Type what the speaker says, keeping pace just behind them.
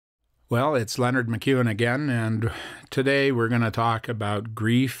Well, it's Leonard McEwen again, and today we're going to talk about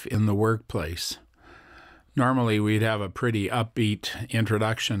grief in the workplace. Normally, we'd have a pretty upbeat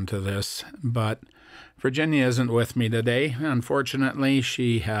introduction to this, but Virginia isn't with me today. Unfortunately,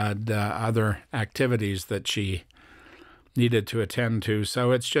 she had other activities that she needed to attend to,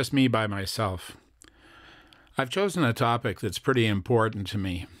 so it's just me by myself. I've chosen a topic that's pretty important to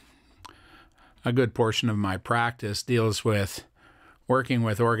me. A good portion of my practice deals with working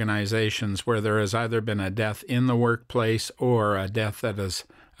with organizations where there has either been a death in the workplace or a death that has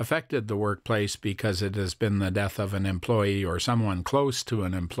affected the workplace because it has been the death of an employee or someone close to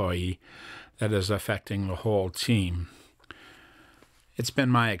an employee that is affecting the whole team. It's been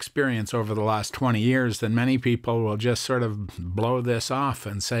my experience over the last 20 years that many people will just sort of blow this off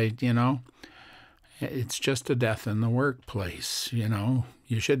and say, it's just a death in the workplace, you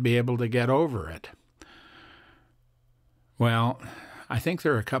should be able to get over it. Well, I think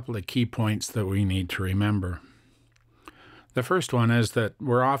there are a couple of key points that we need to remember. The first one is that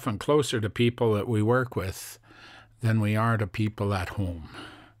we're often closer to people that we work with than we are to people at home.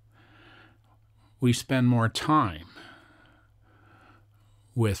 We spend more time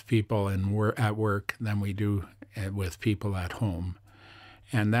with people at work than we do with people at home,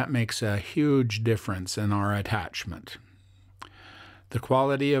 and that makes a huge difference in our attachment. The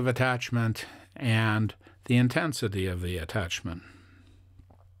quality of attachment and the intensity of the attachment.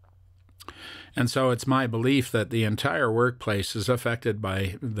 And so it's my belief that the entire workplace is affected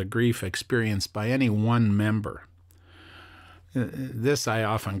by the grief experienced by any one member. This I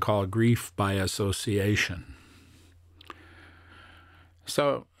often call grief by association.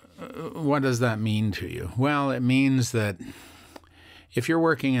 So what does that mean to you? Well, it means that if you're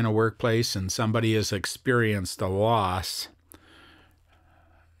working in a workplace and somebody has experienced a loss,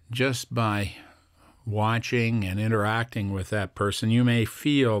 just by watching and interacting with that person, you may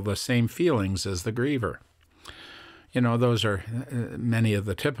feel the same feelings as the griever. Those are many of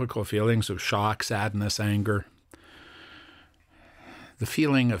the typical feelings of shock, sadness, anger. The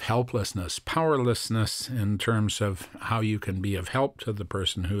feeling of helplessness, powerlessness in terms of how you can be of help to the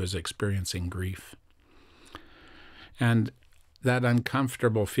person who is experiencing grief. And that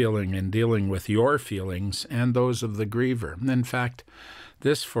uncomfortable feeling in dealing with your feelings and those of the griever. In fact,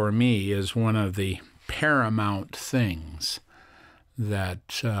 this for me is one of the paramount things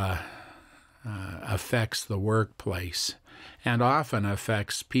that affects the workplace and often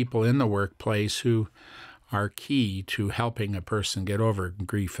affects people in the workplace who are key to helping a person get over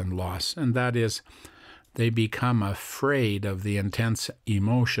grief and loss, and that is they become afraid of the intense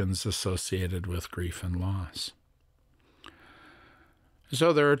emotions associated with grief and loss.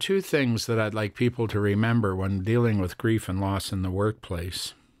 So there are two things that I'd like people to remember when dealing with grief and loss in the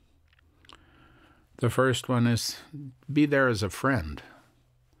workplace. The first one is be there as a friend.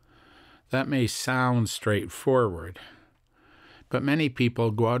 That may sound straightforward, but many people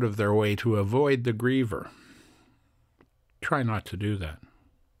go out of their way to avoid the griever. Try not to do that.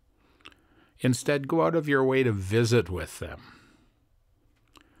 Instead, go out of your way to visit with them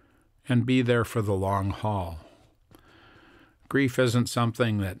and be there for the long haul. Grief isn't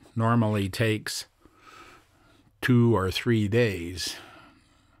something that normally takes 2 or 3 days.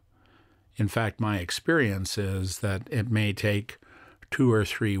 In fact, my experience is that it may take 2 or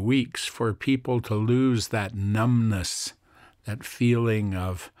 3 weeks for people to lose that numbness, that feeling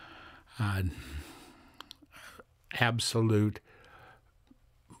of absolute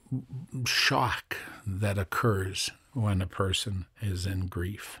shock that occurs when a person is in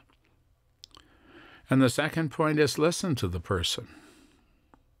grief. And the second point is listen to the person.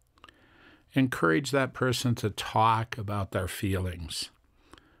 Encourage that person to talk about their feelings.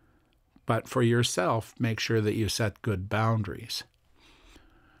 But for yourself, make sure that you set good boundaries.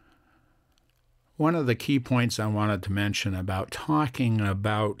 One of the key points I wanted to mention about talking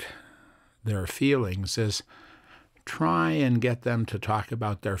about their feelings is try and get them to talk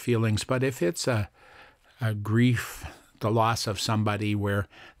about their feelings. But if it's a grief, the loss of somebody where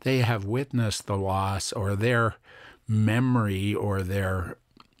they have witnessed the loss, or their memory or their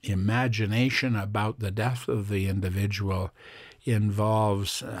imagination about the death of the individual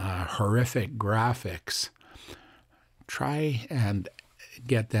involves horrific graphics, try and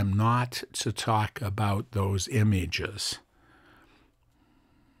get them not to talk about those images.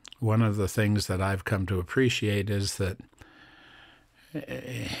 One of the things that I've come to appreciate is that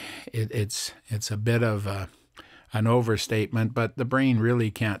it's a bit of an overstatement, but the brain really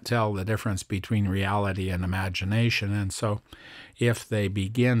can't tell the difference between reality and imagination. And so if they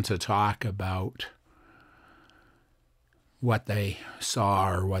begin to talk about what they saw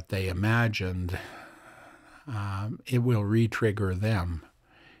or what they imagined, it will re-trigger them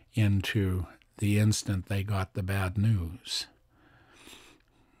into the instant they got the bad news.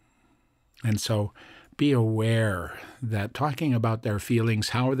 And so be aware that talking about their feelings,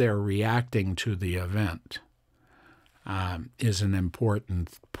 how they're reacting to the event, is an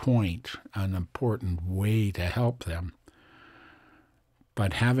important point, an important way to help them.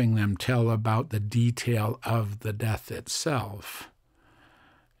 But having them tell about the detail of the death itself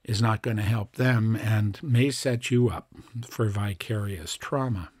is not going to help them and may set you up for vicarious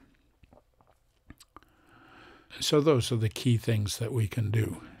trauma. So those are the key things that we can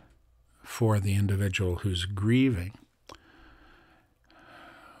do for the individual who's grieving.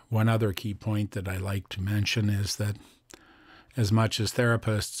 One other key point that I like to mention is that as much as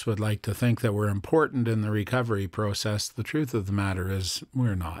therapists would like to think that we're important in the recovery process, the truth of the matter is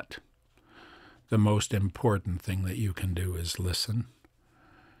we're not. The most important thing that you can do is listen,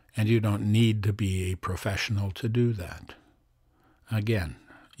 and you don't need to be a professional to do that. Again,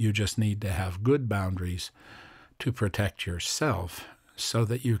 you just need to have good boundaries to protect yourself so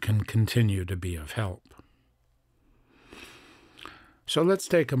that you can continue to be of help. So let's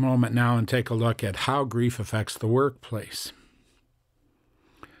take a moment now and take a look at how grief affects the workplace.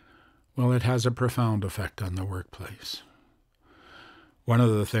 Well, it has a profound effect on the workplace. One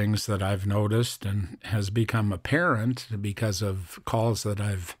of the things that I've noticed and has become apparent because of calls that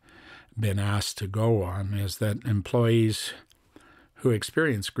I've been asked to go on is that employees who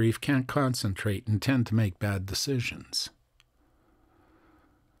experience grief can't concentrate and tend to make bad decisions.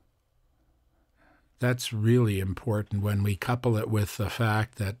 That's really important when we couple it with the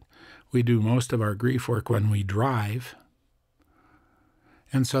fact that we do most of our grief work when we drive,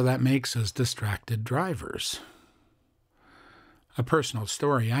 and so that makes us distracted drivers. A personal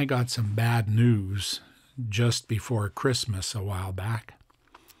story, I got some bad news just before Christmas a while back.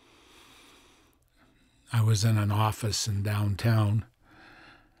 I was in an office in downtown.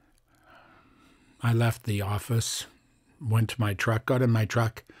 I left the office, went to my truck, got in my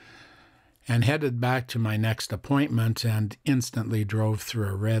truck, and headed back to my next appointment and instantly drove through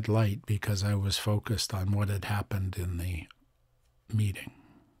a red light because I was focused on what had happened in the meeting.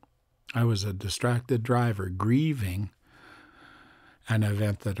 I was a distracted driver grieving an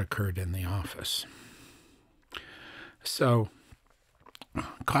event that occurred in the office. So,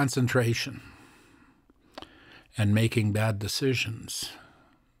 concentration and making bad decisions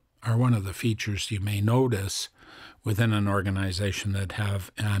are one of the features you may notice within an organization that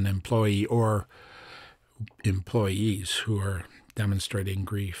have an employee or employees who are demonstrating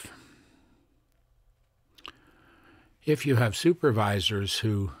grief. If you have supervisors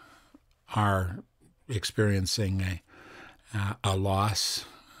who are experiencing a loss,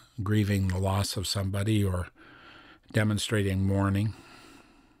 grieving the loss of somebody or demonstrating mourning,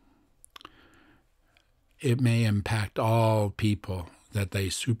 it may impact all people that they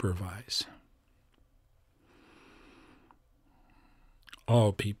supervise.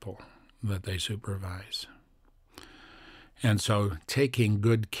 All people that they supervise. And so taking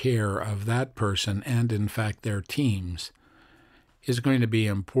good care of that person and, in fact, their teams is going to be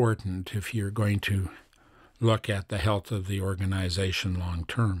important if you're going to look at the health of the organization long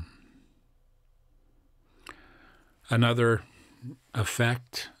term. Another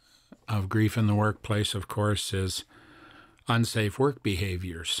effect of grief in the workplace, of course, is unsafe work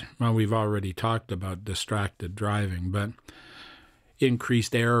behaviors. Well, we've already talked about distracted driving, but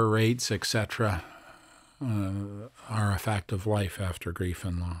increased error rates, etc., are a fact of life after grief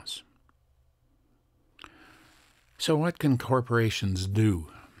and loss. So what can corporations do?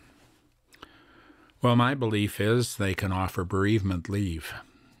 Well, my belief is they can offer bereavement leave.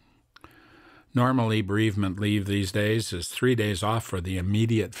 Normally, bereavement leave these days is 3 days off for the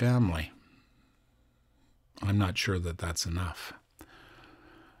immediate family. I'm not sure that that's enough.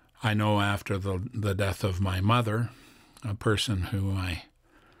 I know after the death of my mother, a person who I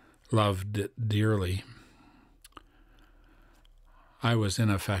loved dearly, I was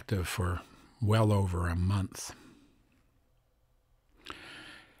ineffective for well over a month.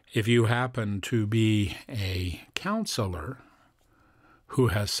 If you happen to be a counselor who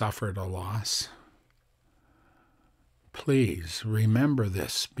has suffered a loss, please remember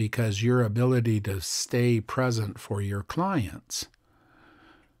this, because your ability to stay present for your clients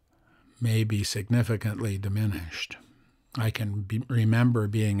may be significantly diminished. I can remember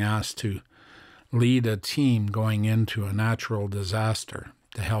being asked to lead a team going into a natural disaster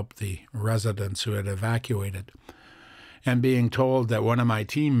to help the residents who had evacuated, and being told that one of my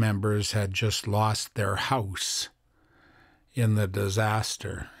team members had just lost their house in the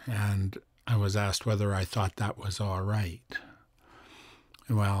disaster, and I was asked whether I thought that was all right.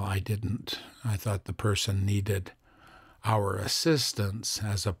 Well, I didn't. I thought the person needed our assistance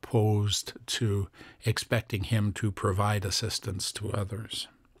as opposed to expecting him to provide assistance to others.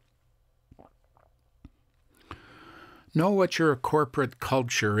 Know what your corporate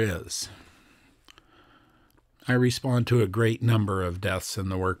culture is. I respond to a great number of deaths in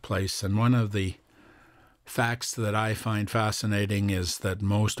the workplace, and one of the facts that I find fascinating is that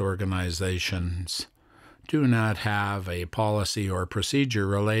most organizations do not have a policy or procedure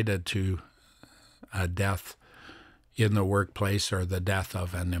related to a death in the workplace or the death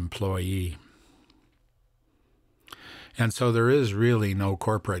of an employee. And so there is really no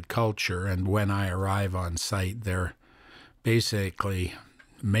corporate culture, and when I arrive on site, they're basically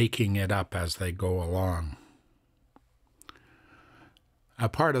making it up as they go along. A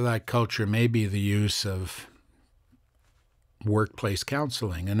part of that culture may be the use of workplace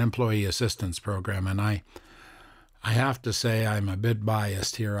counseling, an employee assistance program, and I have to say I'm a bit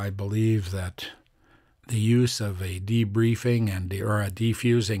biased here. I believe that the use of a debriefing or a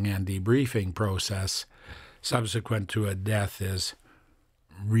defusing and debriefing process subsequent to a death is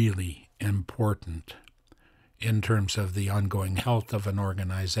really important in terms of the ongoing health of an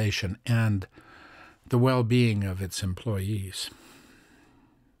organization and the well-being of its employees.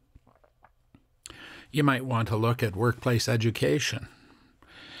 You might want to look at workplace education.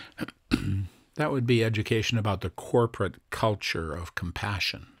 That would be education about the corporate culture of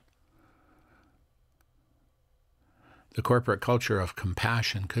compassion. The corporate culture of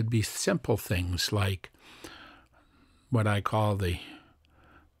compassion could be simple things like what I call the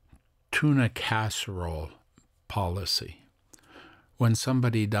tuna casserole policy. When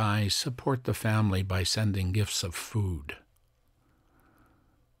somebody dies, support the family by sending gifts of food.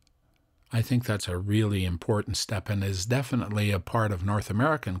 I think that's a really important step and is definitely a part of North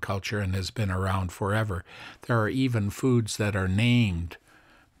American culture and has been around forever. There are even foods that are named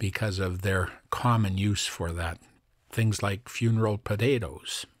because of their common use for that. Things like funeral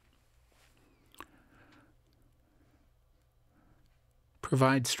potatoes.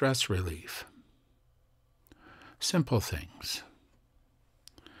 Provide stress relief. Simple things.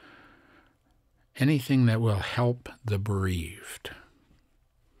 Anything that will help the bereaved.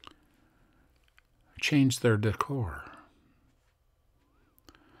 Change their decor.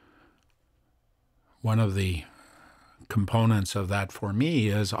 One of the components of that for me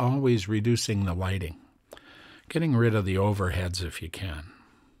is always reducing the lighting. Getting rid of the overheads if you can.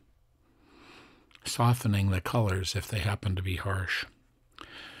 Softening the colors if they happen to be harsh.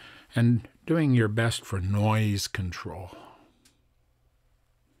 And doing your best for noise control.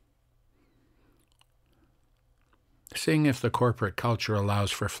 Seeing if the corporate culture allows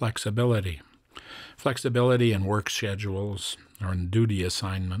for flexibility. Flexibility in work schedules or in duty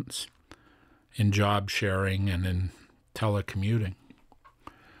assignments, in job sharing and in telecommuting.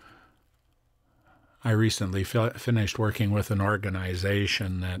 I recently finished working with an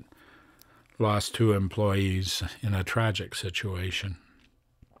organization that lost 2 employees in a tragic situation.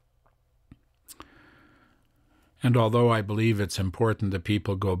 And although I believe it's important that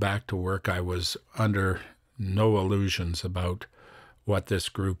people go back to work, I was under no illusions about what this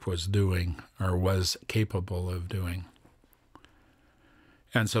group was doing or was capable of doing.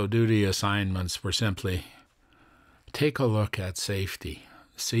 And so duty assignments were simply take a look at safety,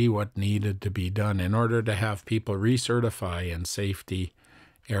 see what needed to be done in order to have people recertify in safety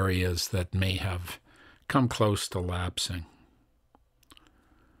areas that may have come close to lapsing.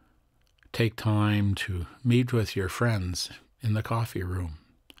 Take time to meet with your friends in the coffee room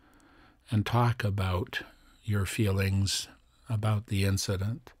and talk about your feelings about the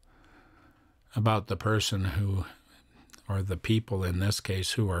incident, about the person who, or the people in this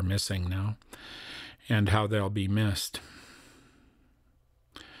case, who are missing now, and how they'll be missed.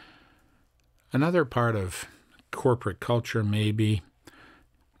 Another part of corporate culture may be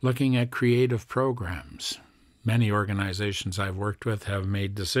looking at creative programs. Many organizations I've worked with have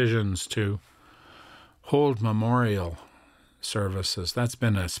made decisions to hold memorial services. That's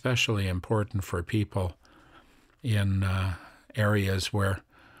been especially important for people in areas where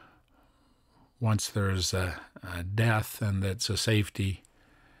once there's a death and it's a safety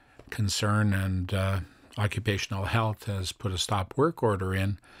concern and occupational health has put a stop work order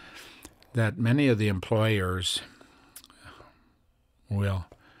in, that many of the employers will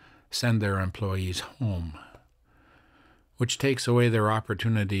send their employees home, which takes away their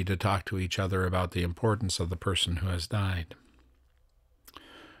opportunity to talk to each other about the importance of the person who has died.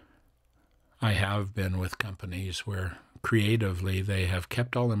 I have been with companies where creatively they have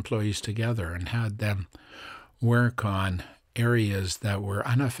kept all employees together and had them work on areas that were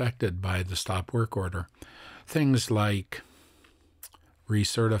unaffected by the stop work order. Things like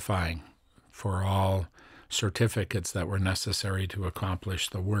recertifying for all certificates that were necessary to accomplish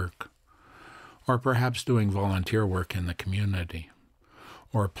the work, or perhaps doing volunteer work in the community,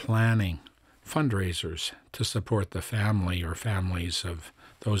 or planning fundraisers to support the family or families of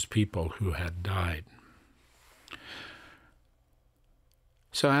those people who had died.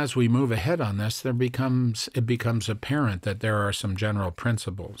 So as we move ahead on this, it becomes apparent that there are some general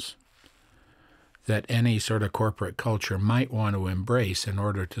principles that any sort of corporate culture might want to embrace in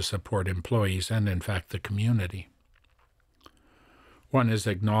order to support employees and, in fact, the community. One is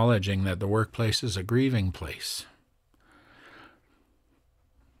acknowledging that the workplace is a grieving place.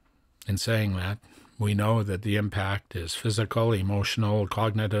 In saying that, we know that the impact is physical, emotional,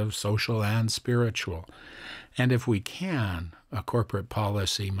 cognitive, social, and spiritual. And if we can, a corporate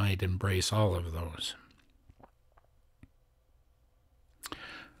policy might embrace all of those.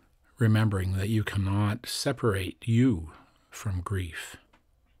 Remembering that you cannot separate you from grief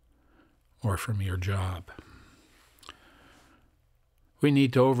or from your job. We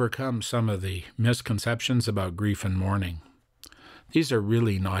need to overcome some of the misconceptions about grief and mourning. These are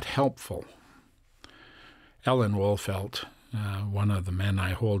really not helpful. Ellen Wolfelt, one of the men I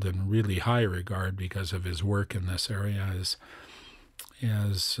hold in really high regard because of his work in this area,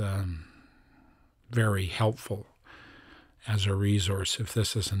 is very helpful as a resource if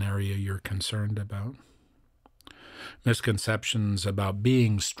this is an area you're concerned about. Misconceptions about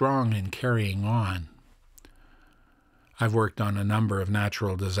being strong and carrying on. I've worked on a number of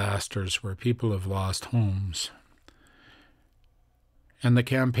natural disasters where people have lost homes. And the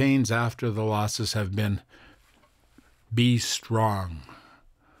campaigns after the losses have been "Be Strong"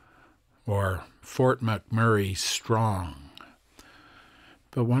 or "Fort McMurray Strong."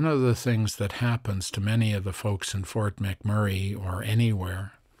 But one of the things that happens to many of the folks in Fort McMurray or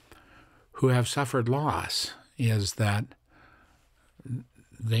anywhere who have suffered loss is that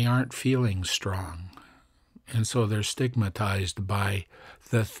they aren't feeling strong. And so they're stigmatized by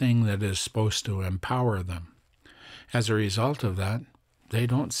the thing that is supposed to empower them. As a result of that, they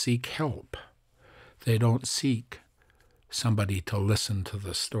don't seek help. They don't seek somebody to listen to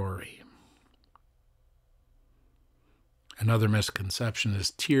the story. Another misconception is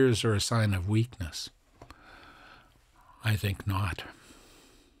tears are a sign of weakness. I think not.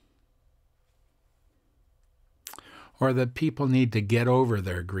 Or that people need to get over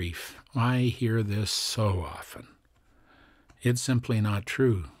their grief. I hear this so often. It's simply not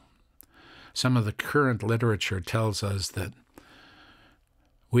true. Some of the current literature tells us that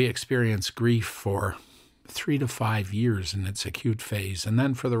we experience grief for 3 to 5 years in its acute phase, and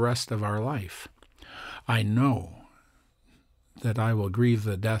then for the rest of our life. I know that I will grieve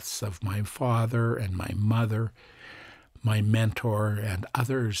the deaths of my father and my mother, my mentor, and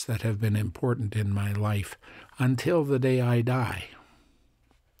others that have been important in my life until the day I die.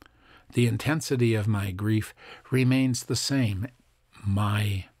 The intensity of my grief remains the same.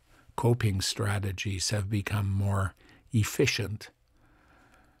 My coping strategies have become more efficient,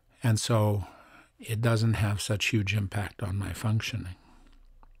 and so it doesn't have such huge impact on my functioning.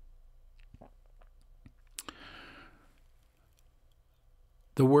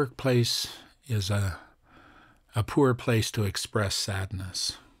 The workplace is a poor place to express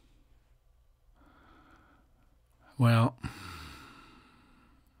sadness. Well,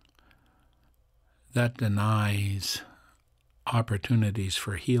 that denies opportunities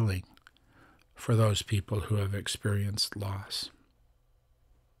for healing for those people who have experienced loss.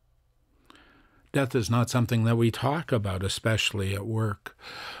 Death is not something that we talk about, especially at work.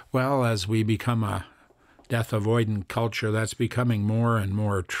 Well, as we become a death-avoidant culture, that's becoming more and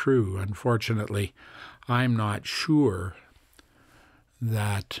more true. Unfortunately, I'm not sure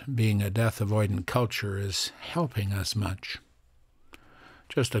that being a death-avoidant culture is helping us much.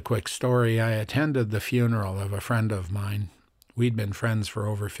 Just a quick story. I attended the funeral of a friend of mine. We'd been friends for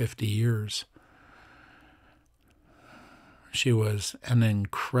over 50 years. She was an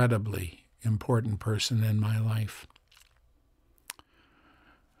incredibly important person in my life.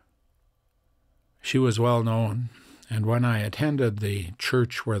 She was well known, and when I attended the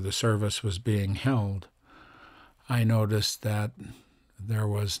church where the service was being held, I noticed that there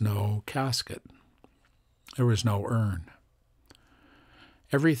was no casket. There was no urn.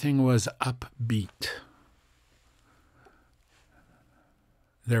 Everything was upbeat.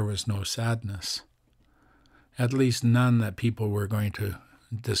 There was no sadness, at least none that people were going to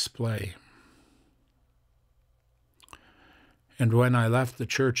display. And when I left the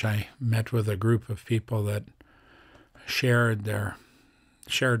church, I met with a group of people that shared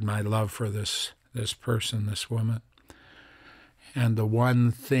my love for this person, this woman. And the one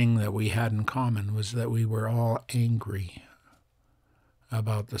thing that we had in common was that we were all angry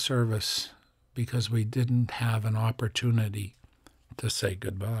about the service because we didn't have an opportunity to say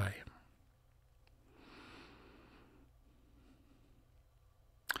goodbye.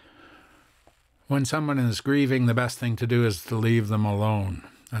 When someone is grieving, the best thing to do is to leave them alone.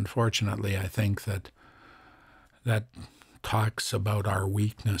 Unfortunately, I think that talks about our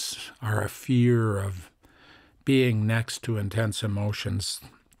weakness, our fear of being next to intense emotions.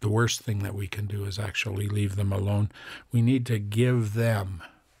 The worst thing that we can do is actually leave them alone. We need to give them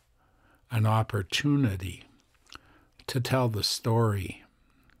an opportunity to tell the story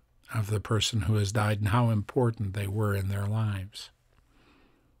of the person who has died and how important they were in their lives.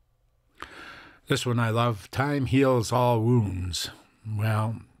 This one I love. Time heals all wounds.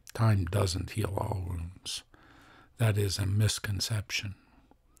 Well, time doesn't heal all wounds. That is a misconception.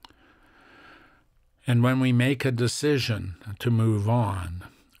 And when we make a decision to move on,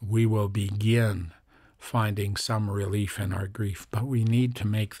 we will begin finding some relief in our grief, but we need to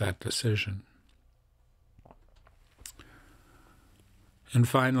make that decision. And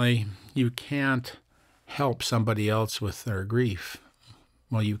finally, you can't help somebody else with their grief.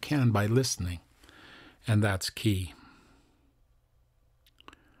 Well, you can by listening, and that's key.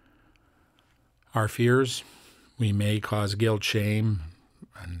 Our fears, we may cause guilt, shame,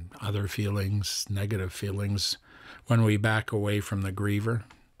 and other feelings, negative feelings, when we back away from the griever.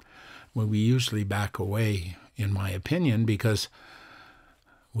 Well, we usually back away, in my opinion, because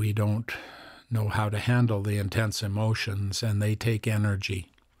we don't know how to handle the intense emotions, and they take energy.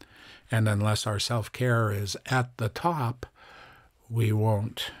 And unless our self-care is at the top, we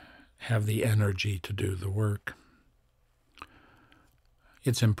won't have the energy to do the work.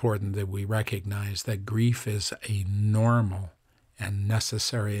 It's important that we recognize that grief is a normal and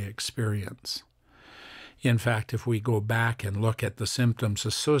necessary experience. In fact, if we go back and look at the symptoms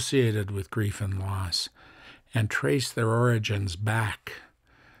associated with grief and loss and trace their origins back,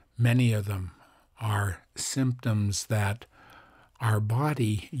 many of them are symptoms that our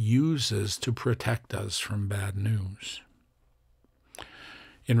body uses to protect us from bad news.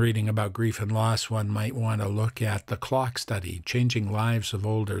 In reading about grief and loss, one might want to look at the clock study, Changing Lives of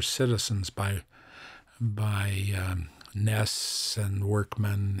Older Citizens by Ness and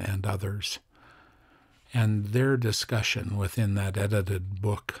Workman and others, and their discussion within that edited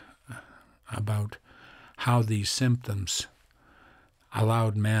book about how these symptoms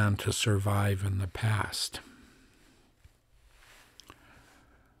allowed man to survive in the past.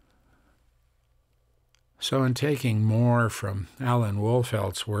 So in taking more from Alan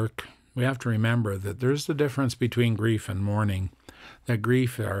Wolfelt's work, we have to remember that there's the difference between grief and mourning. That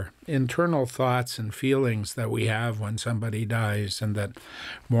grief are internal thoughts and feelings that we have when somebody dies, and that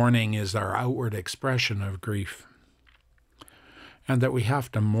mourning is our outward expression of grief. And that we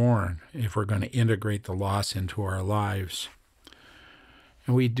have to mourn if we're going to integrate the loss into our lives.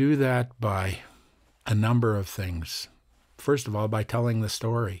 And we do that by a number of things. First of all, by telling the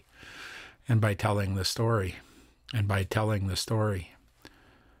story. And by telling the story, and by telling the story.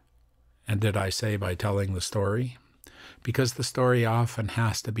 And did I say by telling the story? Because the story often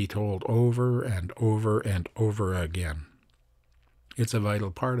has to be told over and over and over again. It's a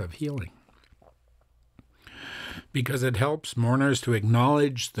vital part of healing. Because it helps mourners to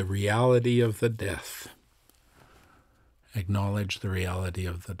acknowledge the reality of the death. Acknowledge the reality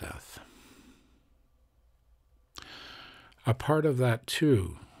of the death. A part of that,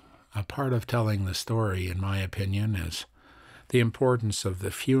 too, a part of telling the story, in my opinion, is the importance of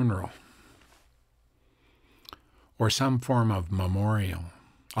the funeral or some form of memorial,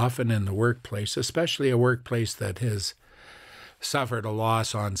 often in the workplace, especially a workplace that has suffered a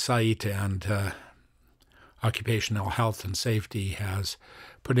loss on site and occupational health and safety has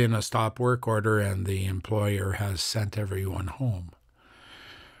put in a stop work order and the employer has sent everyone home.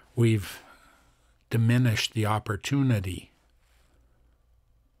 We've diminished the opportunity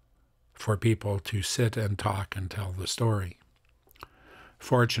for people to sit and talk and tell the story.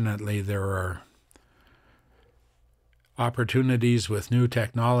 Fortunately, there are opportunities with new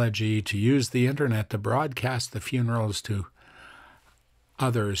technology to use the internet to broadcast the funerals to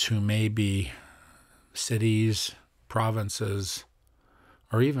others who may be cities, provinces,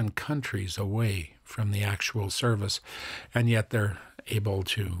 or even countries away from the actual service, and yet they're able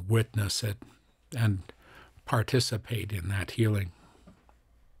to witness it and participate in that healing.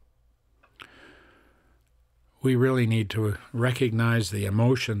 We really need to recognize the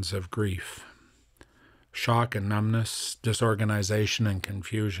emotions of grief, shock and numbness, disorganization and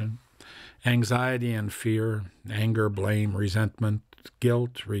confusion, anxiety and fear, anger, blame, resentment,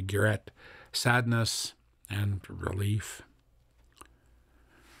 guilt, regret, sadness, and relief.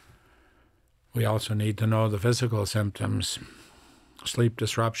 We also need to know the physical symptoms: sleep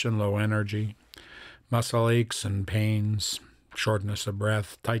disruption, low energy, muscle aches and pains, shortness of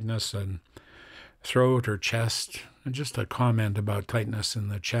breath, tightness in throat or chest. And just a comment about tightness in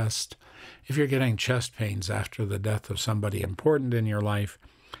the chest. If you're getting chest pains after the death of somebody important in your life,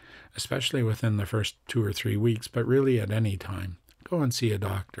 especially within the first 2 or 3 weeks, but really at any time, go and see a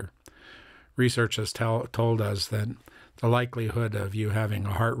doctor. Research has told us that the likelihood of you having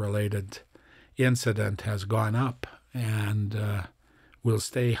a heart-related incident has gone up and will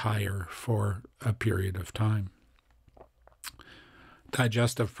stay higher for a period of time.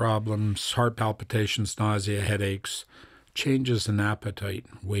 Digestive problems, heart palpitations, nausea, headaches, changes in appetite,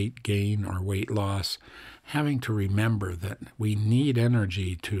 weight gain or weight loss, having to remember that we need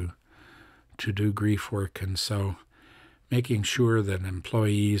energy to do grief work, and so making sure that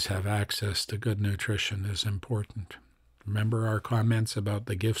employees have access to good nutrition is important. Remember our comments about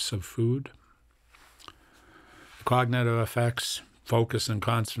the gifts of food? Cognitive effects, focus and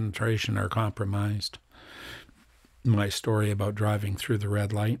concentration are compromised. My story about driving through the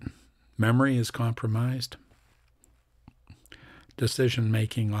red light. Memory is compromised.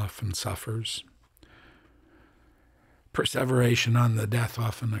 Decision-making often suffers. Perseveration on the death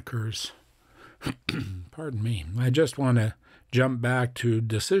often occurs. Pardon me. I just want to jump back to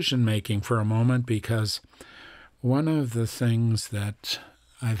decision-making for a moment, because one of the things that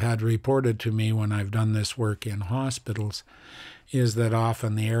I've had reported to me when I've done this work in hospitals is that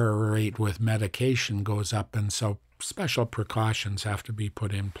often the error rate with medication goes up, and so special precautions have to be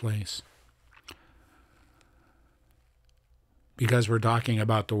put in place. Because we're talking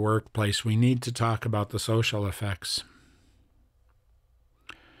about the workplace, we need to talk about the social effects.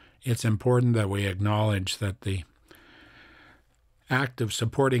 It's important that we acknowledge that the act of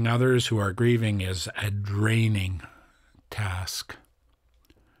supporting others who are grieving is a draining task,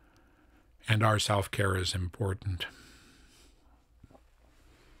 and our self-care is important.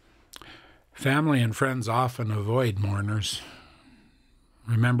 Family and friends often avoid mourners.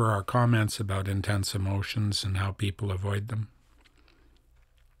 Remember our comments about intense emotions and how people avoid them.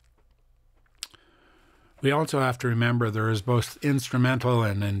 We also have to remember there is both instrumental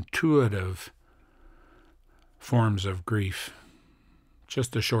and intuitive forms of grief.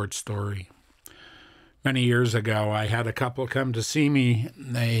 Just a short story. Many years ago, I had a couple come to see me.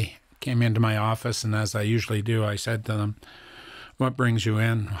 They came into my office, and as I usually do, I said to them, "What brings you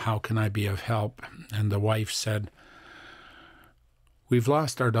in? How can I be of help?" And the wife said, "We've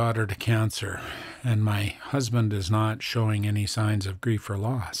lost our daughter to cancer, and my husband is not showing any signs of grief or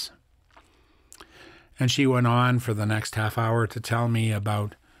loss." And she went on for the next half hour to tell me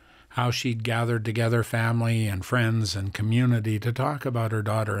about how she'd gathered together family and friends and community to talk about her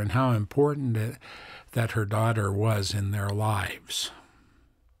daughter and how important that her daughter was in their lives.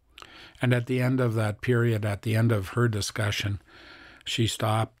 And at the end of that period, at the end of her discussion, she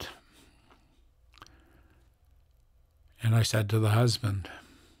stopped. And I said to the husband,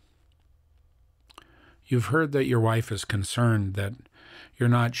 "You've heard that your wife is concerned that you're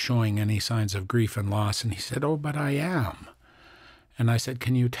not showing any signs of grief and loss." And he said, "Oh, but I am." And I said,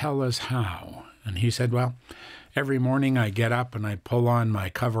 "Can you tell us how?" And he said, "Well, every morning I get up and I pull on my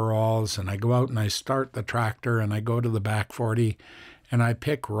coveralls and I go out and I start the tractor and I go to the back 40 and I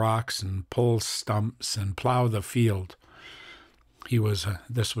pick rocks and pull stumps and plow the field."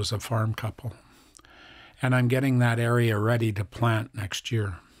 This was a farm couple. "And I'm getting that area ready to plant next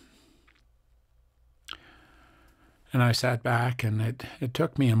year." And I sat back, and it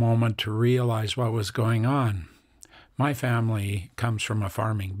took me a moment to realize what was going on. My family comes from a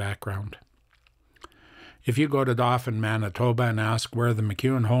farming background. If you go to Dauphin, Manitoba, and ask where the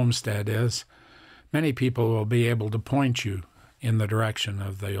McEwen homestead is, many people will be able to point you in the direction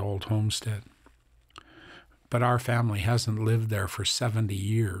of the old homestead. But our family hasn't lived there for 70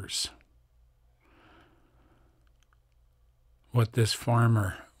 years. What this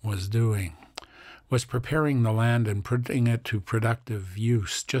farmer was doing was preparing the land and putting it to productive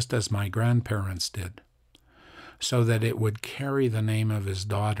use, just as my grandparents did, so that it would carry the name of his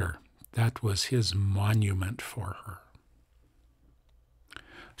daughter. That was his monument for her.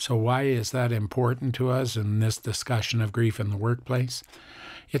 So why is that important to us in this discussion of grief in the workplace?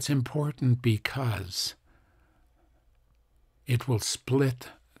 It's important because it will split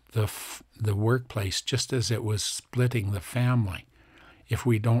the workplace just as it was splitting the family if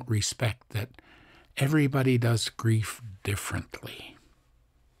we don't respect that everybody does grief differently.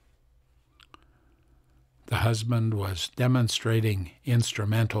 The husband was demonstrating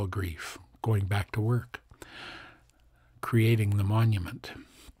instrumental grief, going back to work, creating the monument.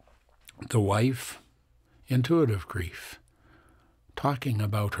 The wife, intuitive grief, talking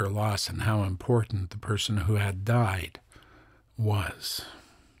about her loss and how important the person who had died was.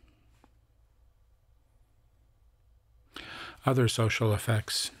 other social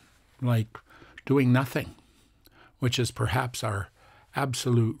effects like doing nothing, which is perhaps our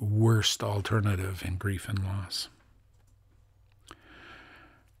absolute worst alternative in grief and loss.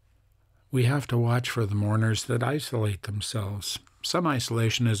 We have to watch for the mourners that isolate themselves. Some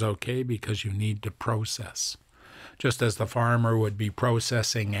isolation is okay because you need to process. Just as the farmer would be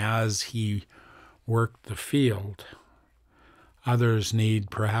processing as he worked the field, others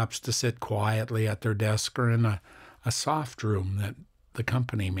need perhaps to sit quietly at their desk or in a soft room that the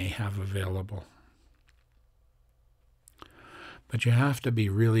company may have available. But you have to be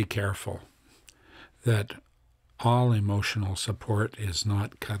really careful that all emotional support is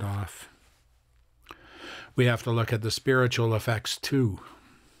not cut off. We have to look at the spiritual effects too.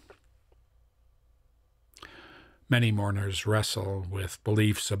 Many mourners wrestle with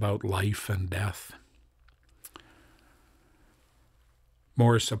beliefs about life and death.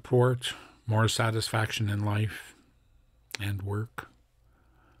 More support, more satisfaction in life and work.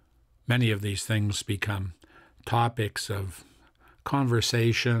 Many of these things become topics of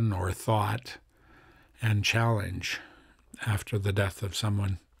conversation or thought and challenge after the death of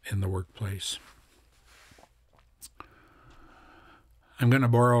someone in the workplace. I'm going to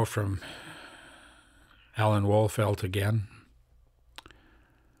borrow from Alan Wolfelt again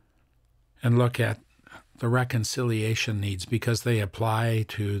and look at the reconciliation needs because they apply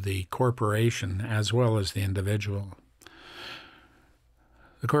to the corporation as well as the individual.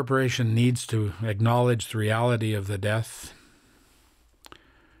 The corporation needs to acknowledge the reality of the death.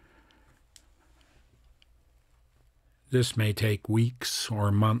 This may take weeks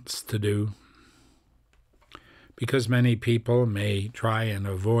or months to do because many people may try and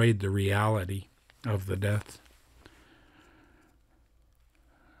avoid the reality of the death.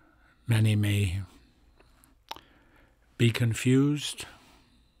 Many may be confused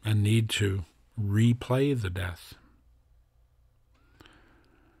and need to replay the death.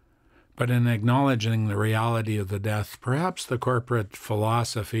 But in acknowledging the reality of the death, perhaps the corporate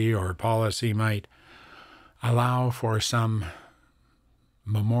philosophy or policy might allow for some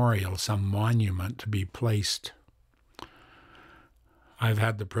memorial, some monument to be placed. I've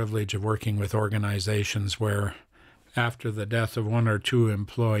had the privilege of working with organizations where after the death of one or two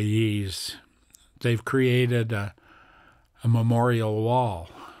employees, they've created a memorial wall.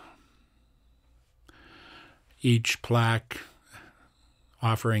 Each plaque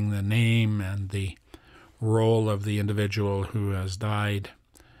offering the name and the role of the individual who has died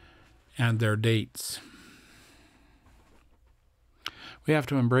and their dates. We have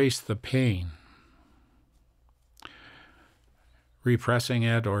to embrace the pain. Repressing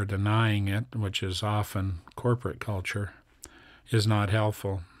it or denying it, which is often corporate culture, is not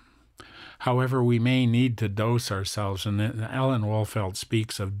helpful. However, we may need to dose ourselves, and Alan Wolfelt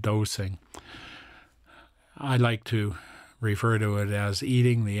speaks of dosing. I like to refer to it as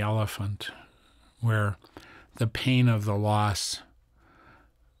eating the elephant, where the pain of the loss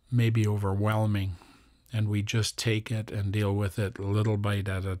may be overwhelming, and we just take it and deal with it a little bite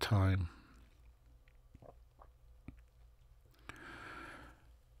at a time.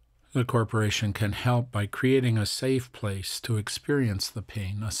 The corporation can help by creating a safe place to experience the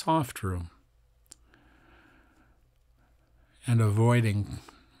pain, a soft room, and avoiding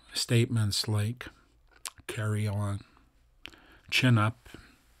statements like, carry on, chin up,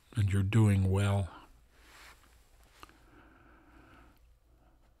 and you're doing well.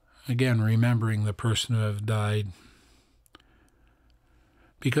 Again, remembering the person who has died,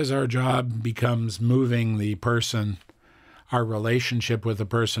 because our job becomes moving the person, our relationship with the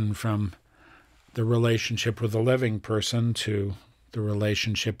person, from the relationship with a living person to the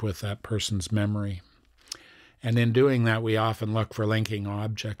relationship with that person's memory. And in doing that, we often look for linking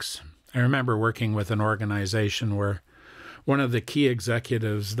objects. I remember working with an organization where one of the key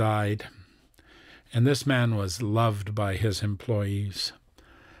executives died, and this man was loved by his employees.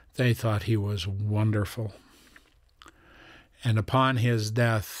 They thought he was wonderful. And upon his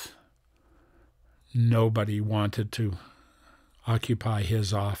death, nobody wanted to occupy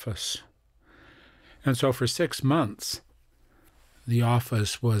his office. And so for 6 months, the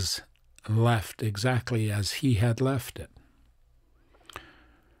office was left exactly as he had left it.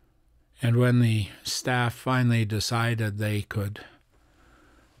 And when the staff finally decided they could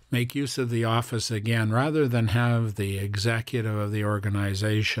make use of the office again, rather than have the executive of the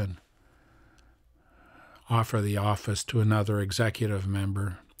organization offer the office to another executive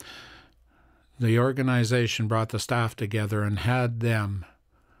member, the organization brought the staff together and had them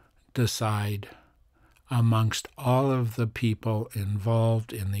decide amongst all of the people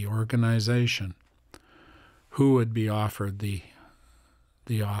involved in the organization who would be offered the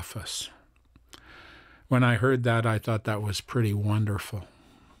office. When I heard that, I thought that was pretty wonderful.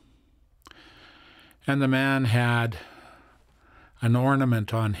 And the man had an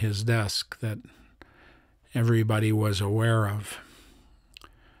ornament on his desk that everybody was aware of.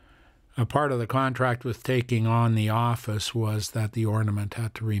 A part of the contract with taking on the office was that the ornament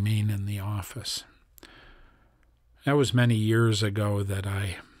had to remain in the office. That was many years ago that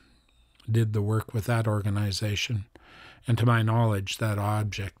I did the work with that organization. And to my knowledge, that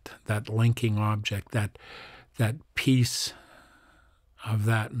object, that linking object, that piece of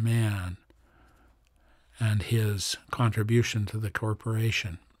that man and his contribution to the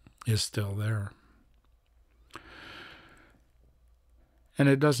corporation is still there. And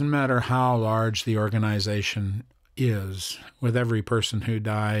it doesn't matter how large the organization is. With every person who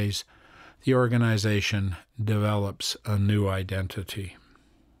dies, the organization develops a new identity.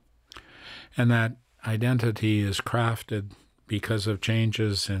 And that identity is crafted because of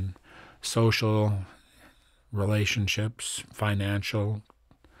changes in social relationships, financial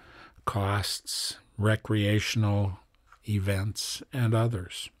costs, recreational events, and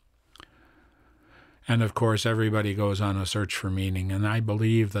others. And of course, everybody goes on a search for meaning, and I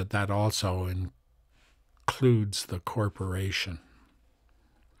believe that that also includes the corporation.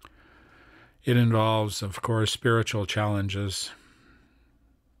 It involves, of course, spiritual challenges.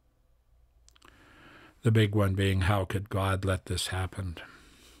 The big one being, how could God let this happen?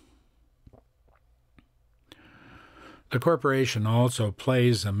 The corporation also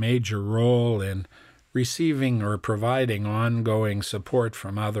plays a major role in receiving or providing ongoing support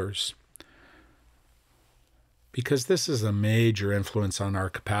from others, because this is a major influence on our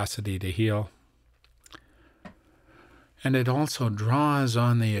capacity to heal. And it also draws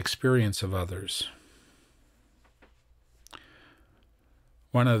on the experience of others.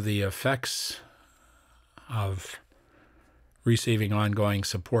 One of the effects of receiving ongoing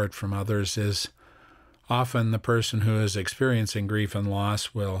support from others is often the person who is experiencing grief and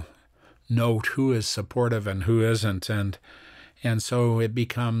loss will note who is supportive and who isn't, and so it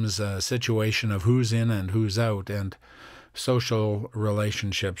becomes a situation of who's in and who's out, and social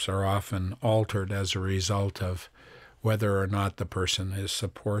relationships are often altered as a result of whether or not the person is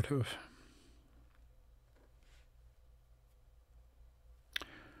supportive.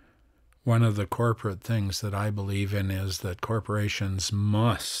 One of the corporate things that I believe in is that corporations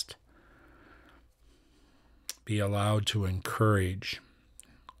must be allowed to encourage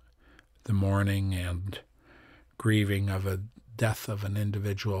the mourning and grieving of a death of an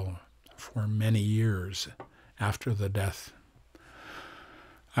individual for many years after the death.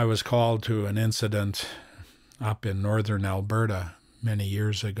 I was called to an incident up in northern Alberta many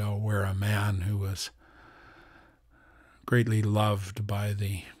years ago where a man who was greatly loved by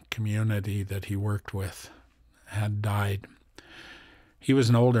the community that he worked with had died. He was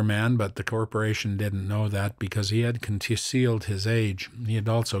an older man, but the corporation didn't know that because he had concealed his age. He had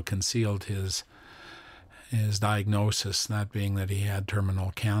also concealed his diagnosis, that being that he had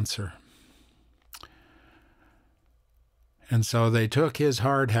terminal cancer. And so they took his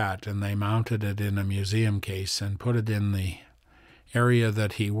hard hat and they mounted it in a museum case and put it in the area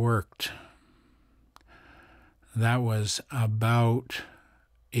that he worked. That was about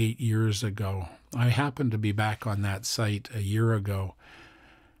 8 years ago. I happened to be back on that site a year ago,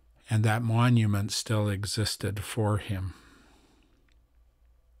 and that monument still existed for him.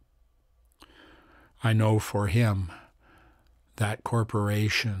 I know for him that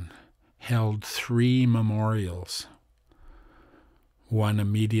corporation held 3 memorials, one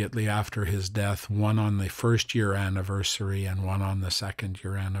immediately after his death, one on the first-year anniversary, and one on the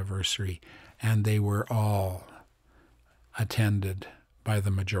second-year anniversary, and they were all attended by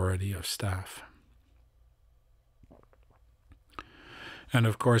the majority of staff. And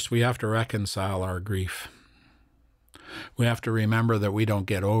of course, we have to reconcile our grief. We have to remember that we don't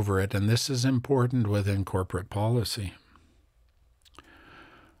get over it, and this is important within corporate policy.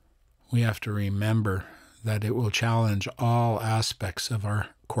 We have to remember that it will challenge all aspects of our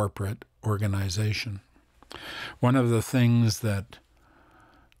corporate organization. One of the things that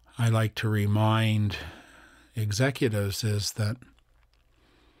I like to remind executives is that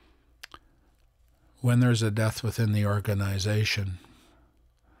when there's a death within the organization,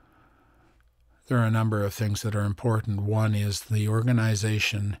 there are a number of things that are important. One is the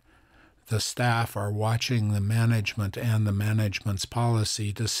organization, the staff are watching the management and the management's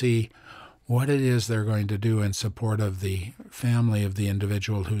policy to see what it is they're going to do in support of the family of the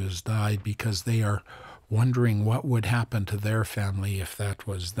individual who has died, because they are wondering what would happen to their family if that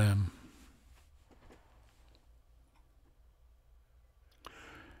was them.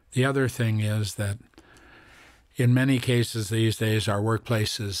 The other thing is that in many cases these days our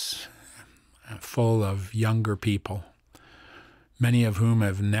workplaces full of younger people, many of whom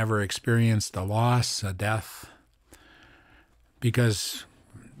have never experienced a loss, a death, because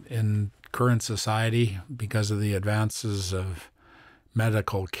in current society, because of the advances of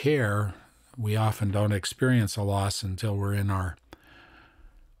medical care, we often don't experience a loss until we're in our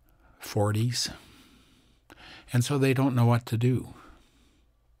 40s. And so they don't know what to do.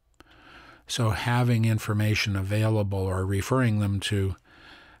 So having information available or referring them to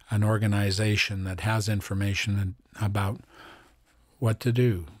an organization that has information about what to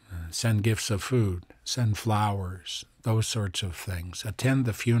do, send gifts of food, send flowers, those sorts of things, attend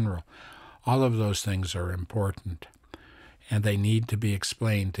the funeral, all of those things are important. And they need to be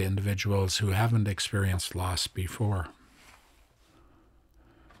explained to individuals who haven't experienced loss before.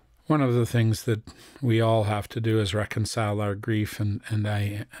 One of the things that we all have to do is reconcile our grief, and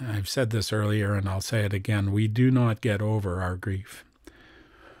I've said this earlier and I'll say it again, we do not get over our grief.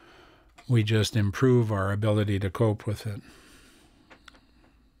 We just improve our ability to cope with it.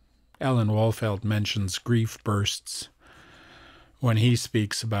 Alan Wolfelt mentions grief bursts when he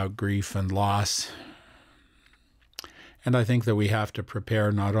speaks about grief and loss. And I think that we have to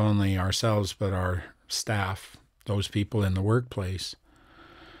prepare not only ourselves but our staff, those people in the workplace,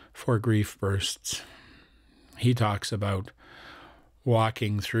 for grief bursts. He talks about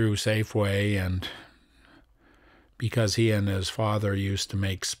walking through Safeway, and because he and his father used to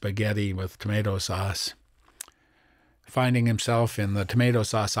make spaghetti with tomato sauce, finding himself in the tomato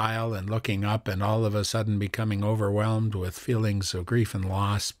sauce aisle and looking up and all of a sudden becoming overwhelmed with feelings of grief and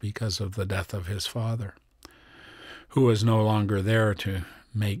loss because of the death of his father, who was no longer there to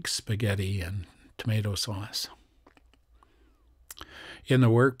make spaghetti and tomato sauce. In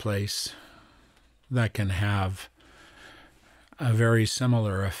the workplace, that can have a very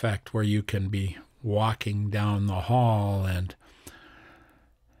similar effect where you can be walking down the hall and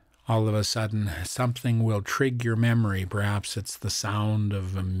all of a sudden something will trigger your memory. Perhaps it's the sound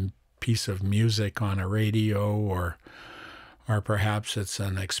of a piece of music on a radio, or perhaps it's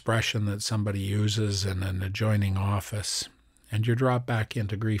an expression that somebody uses in an adjoining office, and you drop back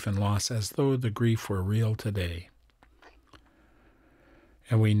into grief and loss as though the grief were real today.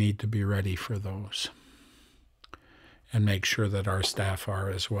 And we need to be ready for those and make sure that our staff are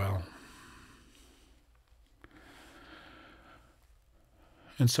as well.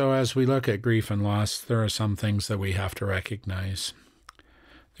 And so as we look at grief and loss, there are some things that we have to recognize.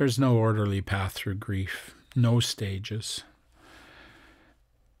 There's no orderly path through grief, no stages.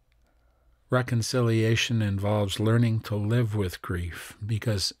 Reconciliation involves learning to live with grief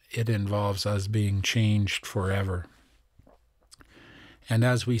because it involves us being changed forever. And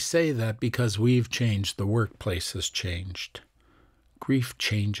as we say that, because we've changed, the workplace has changed. Grief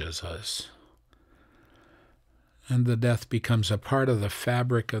changes us. And the death becomes a part of the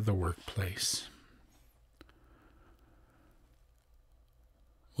fabric of the workplace.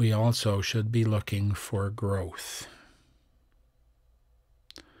 We also should be looking for growth.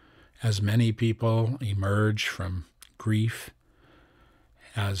 As many people emerge from grief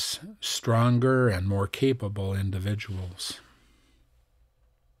as stronger and more capable individuals.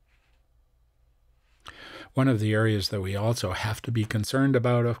 One of the areas that we also have to be concerned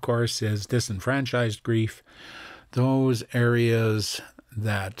about, of course, is disenfranchised grief. Those areas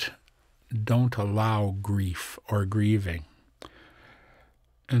that don't allow grief or grieving.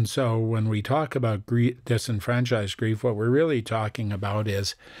 And so when we talk about disenfranchised grief, what we're really talking about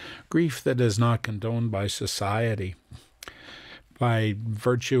is grief that is not condoned by society by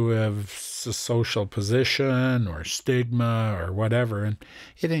virtue of social position or stigma or whatever. And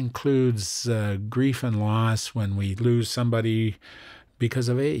it includes grief and loss when we lose somebody because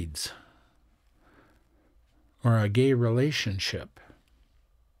of AIDS or a gay relationship,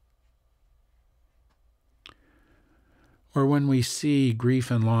 or when we see grief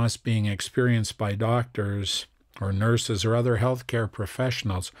and loss being experienced by doctors or nurses or other healthcare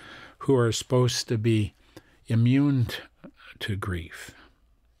professionals who are supposed to be immune to grief.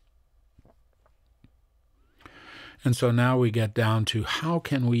 And so now we get down to how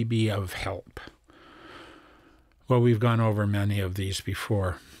can we be of help? Well, we've gone over many of these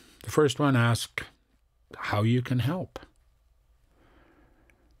before. The first one asks how you can help.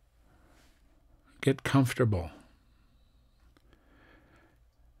 Get comfortable.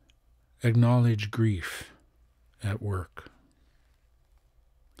 Acknowledge grief at work.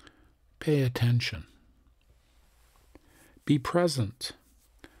 Pay attention. Be present.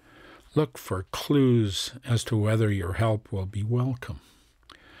 Look for clues as to whether your help will be welcome.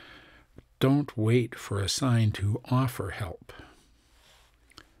 Don't wait for a sign to offer help.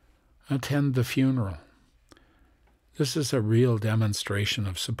 Attend the funeral. This is a real demonstration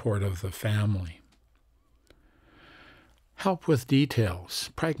of support of the family. Help with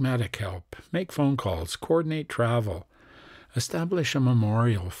details, pragmatic help, make phone calls, coordinate travel, establish a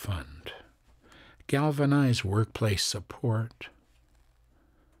memorial fund, galvanize workplace support.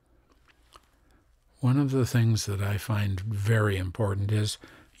 One of the things that I find very important is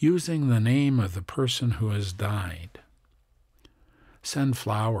using the name of the person who has died. Send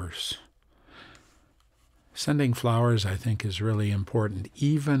flowers. Sending flowers, I think, is really important,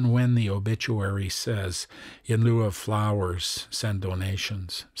 even when the obituary says, in lieu of flowers, send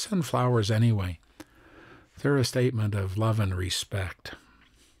donations. Send flowers anyway. They're a statement of love and respect.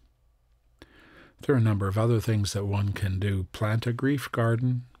 There are a number of other things that one can do. Plant a grief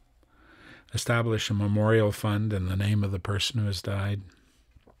garden. Establish a memorial fund in the name of the person who has died.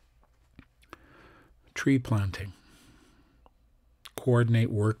 Tree planting.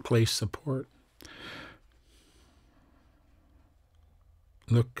 Coordinate workplace support.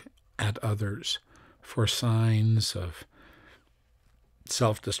 Look at others for signs of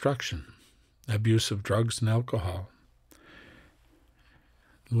self-destruction, abuse of drugs and alcohol.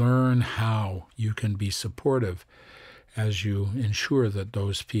 Learn how you can be supportive as you ensure that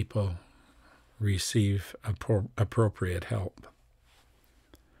those people receive appropriate help.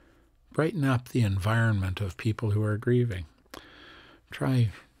 Brighten up the environment of people who are grieving.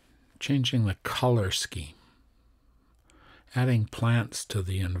 Try changing the color scheme, adding plants to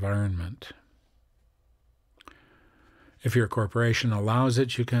the environment. If your corporation allows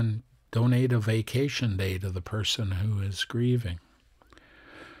it, you can donate a vacation day to the person who is grieving.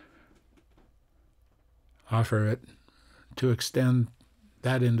 Offer it to extend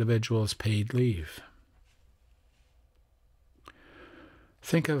that individual's paid leave.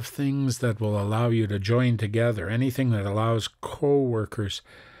 Think of things that will allow you to join together, anything that allows coworkers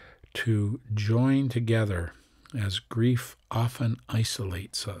to join together, as grief often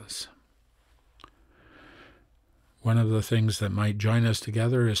isolates us. One of the things that might join us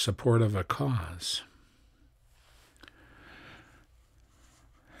together is support of a cause.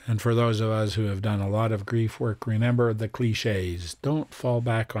 And for those of us who have done a lot of grief work, remember the cliches. Don't fall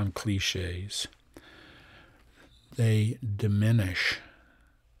back on cliches. They diminish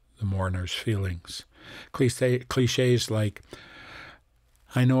the mourner's feelings. Cliches like,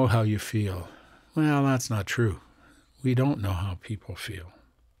 I know how you feel. Well, that's not true. We don't know how people feel.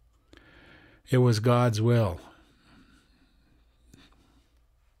 It was God's will.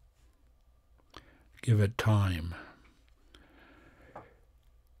 Give it time.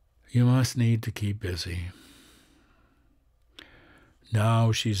 You must need to keep busy.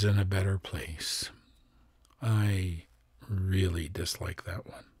 Now she's in a better place. I really dislike that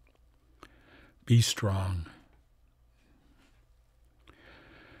one. Be strong.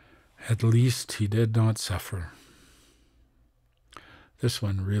 At least he did not suffer. This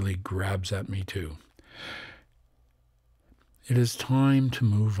one really grabs at me too. It is time to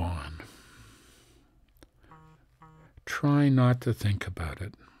move on. Try not to think about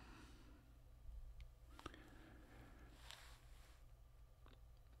it.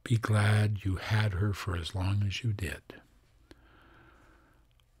 Be glad you had her for as long as you did.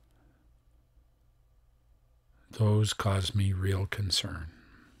 Those cause me real concern.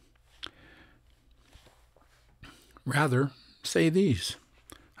 Rather, say these.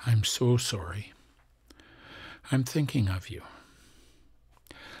 I'm so sorry. I'm thinking of you.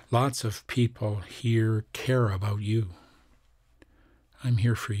 Lots of people here care about you. I'm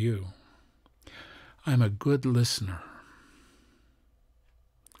here for you. I'm a good listener.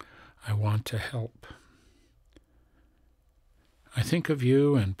 I want to help. I think of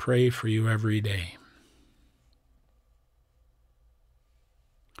you and pray for you every day.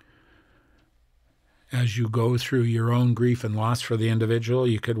 As you go through your own grief and loss for the individual,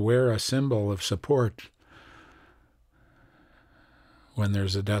 you could wear a symbol of support when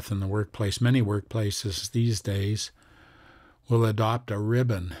there's a death in the workplace. Many workplaces these days will adopt a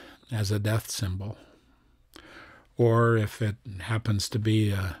ribbon as a death symbol. Or if it happens to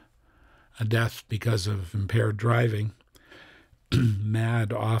be a death because of impaired driving,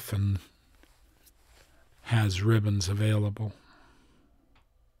 MAD often has ribbons available.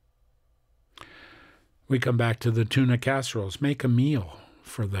 We come back to the tuna casseroles. Make a meal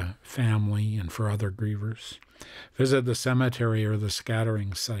for the family and for other grievers. Visit the cemetery or the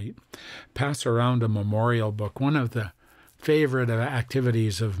scattering site. Pass around a memorial book. One of the favorite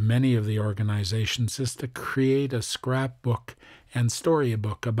activities of many of the organizations is to create a scrapbook and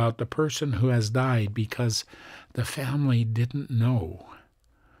storybook about the person who has died because the family didn't know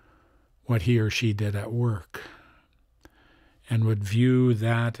what he or she did at work and would view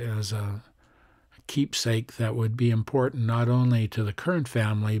that as a keepsake that would be important not only to the current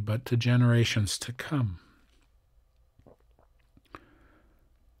family, but to generations to come.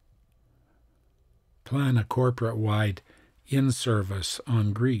 Plan a corporate-wide in-service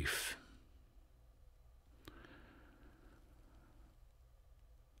on grief.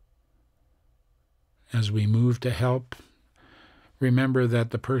 As we move to help, remember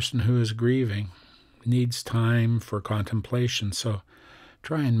that the person who is grieving needs time for contemplation, so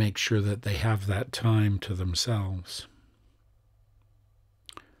try and make sure that they have that time to themselves.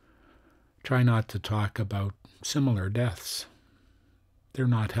 Try not to talk about similar deaths. They're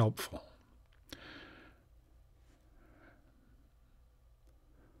not helpful.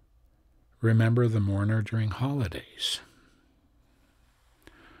 Remember the mourner during holidays.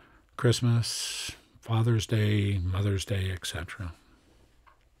 Christmas, Father's Day, Mother's Day, etc.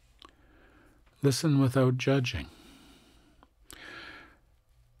 Listen without judging.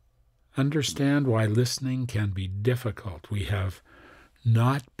 Understand why listening can be difficult. We have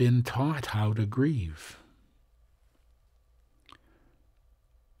not been taught how to grieve.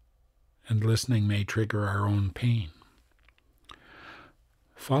 And listening may trigger our own pain.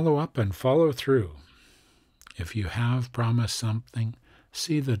 Follow up and follow through. If you have promised something,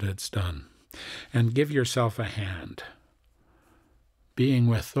 see that it's done, and give yourself a hand. Being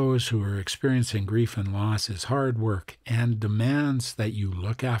with those who are experiencing grief and loss is hard work and demands that you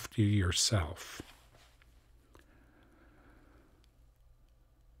look after yourself.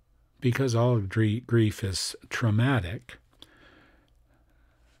 Because all grief is traumatic,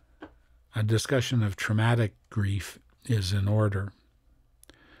 a discussion of traumatic grief is in order.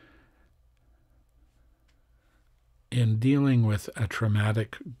 In dealing with a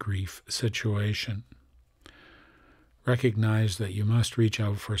traumatic grief situation, recognize that you must reach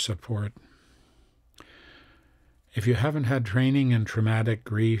out for support. If you haven't had training in traumatic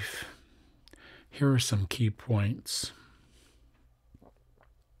grief, here are some key points.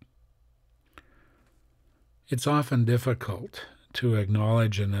 It's often difficult to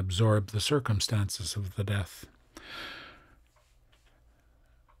acknowledge and absorb the circumstances of the death.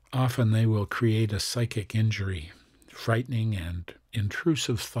 Often they will create a psychic injury, frightening and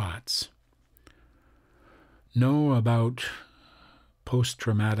intrusive thoughts. Know about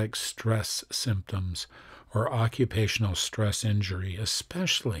post-traumatic stress symptoms or occupational stress injury,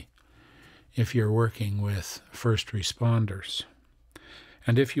 especially if you're working with first responders.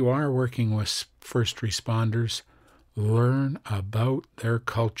 And if you are working with first responders, learn about their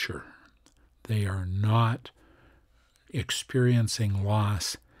culture. They are not experiencing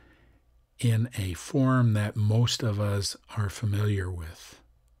loss in a form that most of us are familiar with.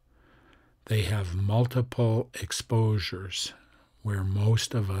 They have multiple exposures, where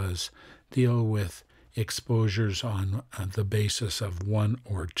most of us deal with exposures on the basis of one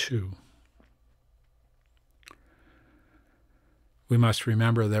or two. We must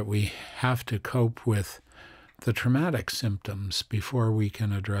remember that we have to cope with the traumatic symptoms before we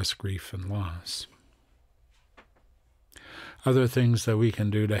can address grief and loss. Other things that we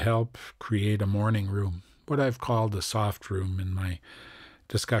can do to help: create a mourning room, what I've called a soft room in my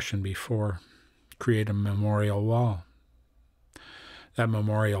discussion before. Create a memorial wall. That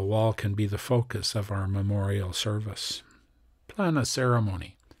memorial wall can be the focus of our memorial service. Plan a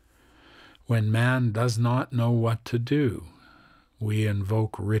ceremony. When man does not know what to do, we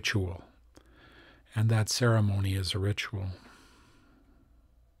invoke ritual, and that ceremony is a ritual.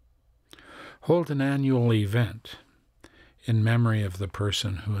 Hold an annual event in memory of the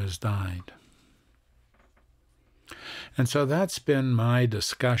person who has died. And so that's been my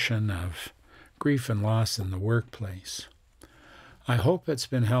discussion of grief and loss in the workplace. I hope it's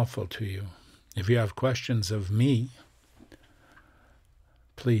been helpful to you. If you have questions of me,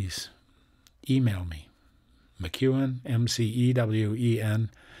 please email me, McEwen, MCEWEN,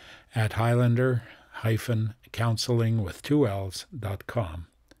 at Highlander-counseling with 2 L's.com,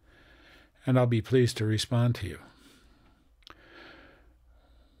 and I'll be pleased to respond to you.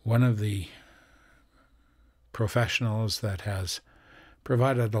 One of the professionals that has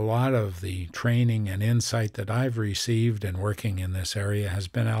provided a lot of the training and insight that I've received in working in this area has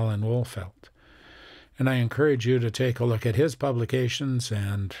been Alan Wolfelt. And I encourage you to take a look at his publications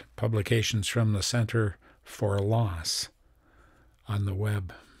and publications from the Center for Loss on the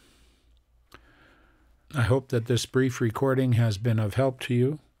web. I hope that this brief recording has been of help to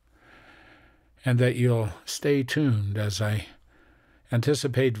you, and that you'll stay tuned as I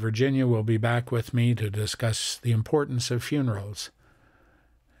anticipate Virginia will be back with me to discuss the importance of funerals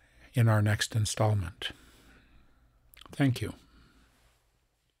in our next installment. Thank you.